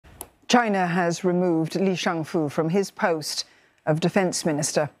China has removed Li Shangfu from his post of defense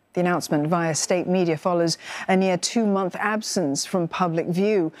minister. The announcement via state media follows a near 2-month absence from public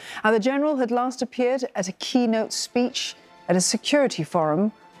view. The general had last appeared at a keynote speech at a security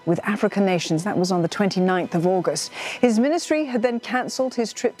forum with African nations. That was on the 29th of August. His ministry had then cancelled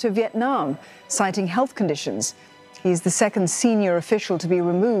his trip to Vietnam, citing health conditions. He's the second senior official to be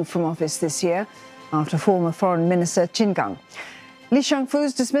removed from office this year, after former Foreign Minister Qin Gang. Li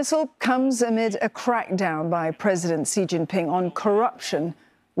Shangfu's dismissal comes amid a crackdown by President Xi Jinping on corruption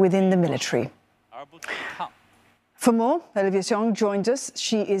within the military. For more, Olivia Xiong joined us.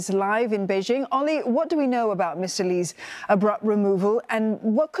 She is live in Beijing. Ollie, what do we know about Mr. Li's abrupt removal, and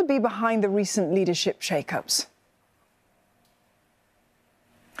what could be behind the recent leadership shakeups?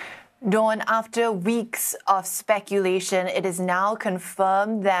 Dawn, after weeks of speculation, it is now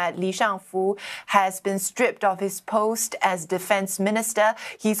confirmed that Li Shangfu has been stripped of his post as defense minister.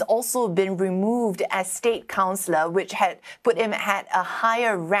 He's also been removed as state councillor, which had put him at a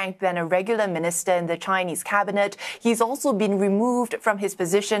higher rank than a regular minister in the Chinese cabinet. He's also been removed from his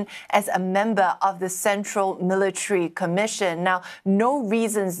position as a member of the Central Military Commission. Now, no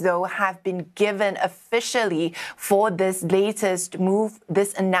reasons, though, have been given officially for this latest move,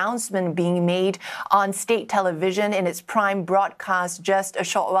 this announcement being made on state television in its prime broadcast just a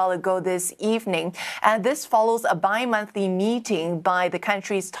short while ago this evening. And this follows a bi-monthly meeting by the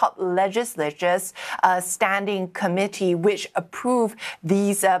country's top legislatures standing committee, which approved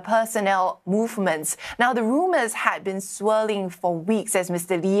these personnel movements. Now, the rumors had been swirling for weeks as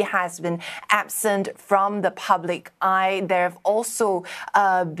Mr. Li has been absent from the public eye. There have also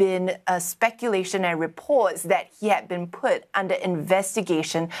been speculation and reports that he had been put under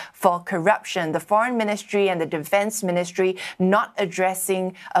investigation for corruption. The Foreign Ministry and the Defense Ministry not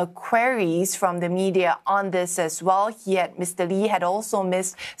addressing queries from the media on this as well. Mr. Li had also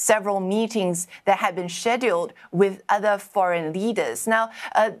missed several meetings that had been scheduled with other foreign leaders. Now,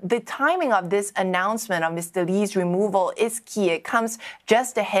 the timing of this announcement of Mr. Li's removal is key. It comes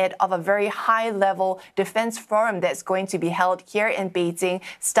just ahead of a very high-level defense forum that's going to be held here in Beijing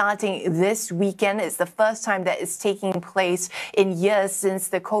starting this weekend. It's the first time that it's taking place in years since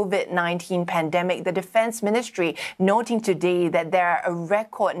the COVID-19 pandemic. The Defense Ministry noting today that there are a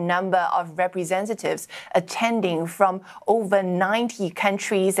record number of representatives attending from over 90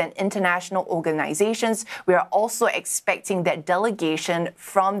 countries and international organizations. We are also expecting that delegation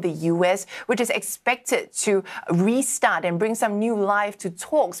from the US, which is expected to restart and bring some new life to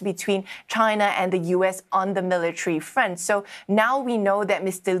talks between China and the US on the military front. So now we know that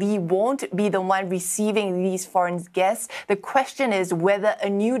Mr. Li won't be the one receiving these foreign guests. The question is whether a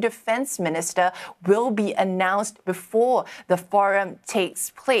new defense minister will be announced before the forum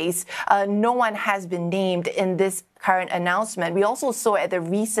takes place. No one has been named in this current announcement. We also saw at the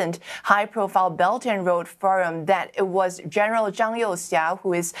recent high-profile Belt and Road Forum that it was General Zhang Youxia,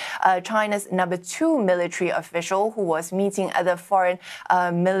 who is China's #2 military official, who was meeting other foreign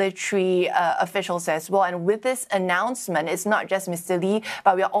military officials as well. And with this announcement, it's not just Mr. Li,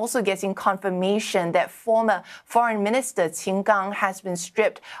 but we are also getting confirmation that former Foreign Minister Qin Gang has been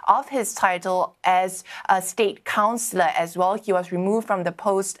stripped of his title as a state councillor as well. He was removed from the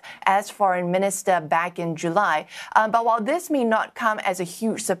post as foreign minister back in July. But while this may not come as a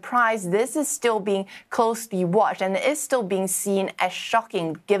huge surprise, this is still being closely watched and is still being seen as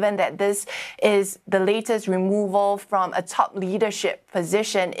shocking, given that this is the latest removal from a top leadership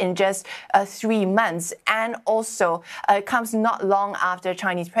position in just 3 months. And also comes not long after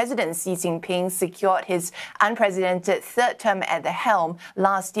Chinese President Xi Jinping secured his unprecedented third term at the helm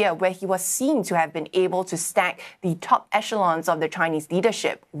last year, where he was seen to have been able to stack the top echelons of the Chinese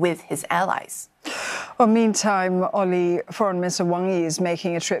leadership with his allies. Well, meantime, Ollie, Foreign Minister Wang Yi is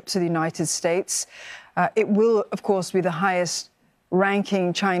making a trip to the United States. It will, of course, be the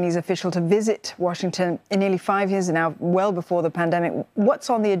highest-ranking Chinese official to visit Washington in nearly 5 years now, well before the pandemic. What's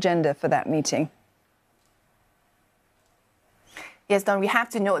on the agenda for that meeting? Yes, Don, we have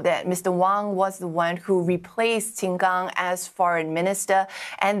to note that Mr. Wang was the one who replaced Qin Gang as foreign minister.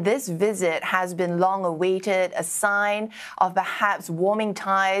 And this visit has been long awaited, a sign of perhaps warming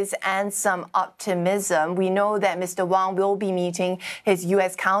ties and some optimism. We know that Mr. Wang will be meeting his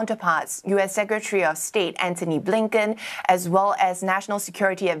U.S. counterparts, U.S. Secretary of State Antony Blinken, as well as National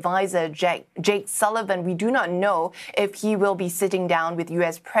Security Advisor Jake Sullivan. We do not know if he will be sitting down with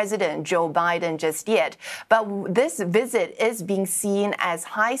U.S. President Joe Biden just yet. But this visit is being seen as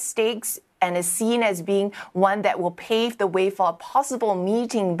high stakes and is seen as being one that will pave the way for a possible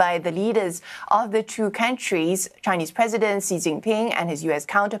meeting by the leaders of the two countries, Chinese President Xi Jinping and his U.S.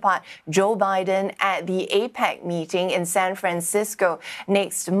 counterpart Joe Biden, at the APEC meeting in San Francisco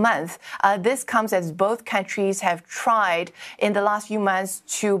next month. This comes as both countries have tried in the last few months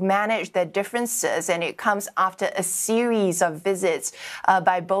to manage their differences, and it comes after a series of visits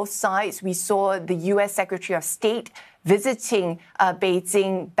by both sides. We saw the U.S. Secretary of State visiting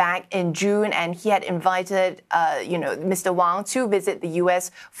Beijing back in June, and he had invited, Mr. Wang to visit the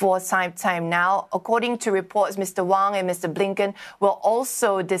U.S. for some time now. According to reports, Mr. Wang and Mr. Blinken will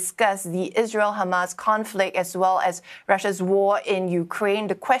also discuss the Israel-Hamas conflict as well as Russia's war in Ukraine.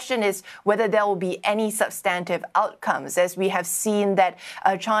 The question is whether there will be any substantive outcomes, as we have seen that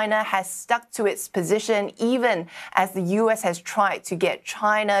China has stuck to its position, even as the U.S. has tried to get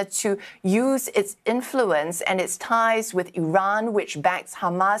China to use its influence and its ties with Iran, which backs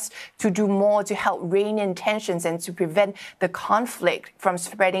Hamas, to do more to help rein in tensions and to prevent the conflict from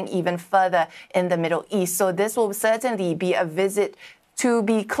spreading even further in the Middle East. So this will certainly be a visit to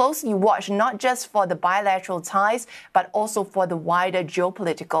be closely watched, not just for the bilateral ties, but also for the wider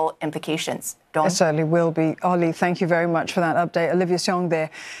geopolitical implications. Dawn? It certainly will be. Oli, thank you very much for that update. Olivia Xiong there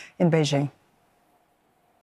in Beijing.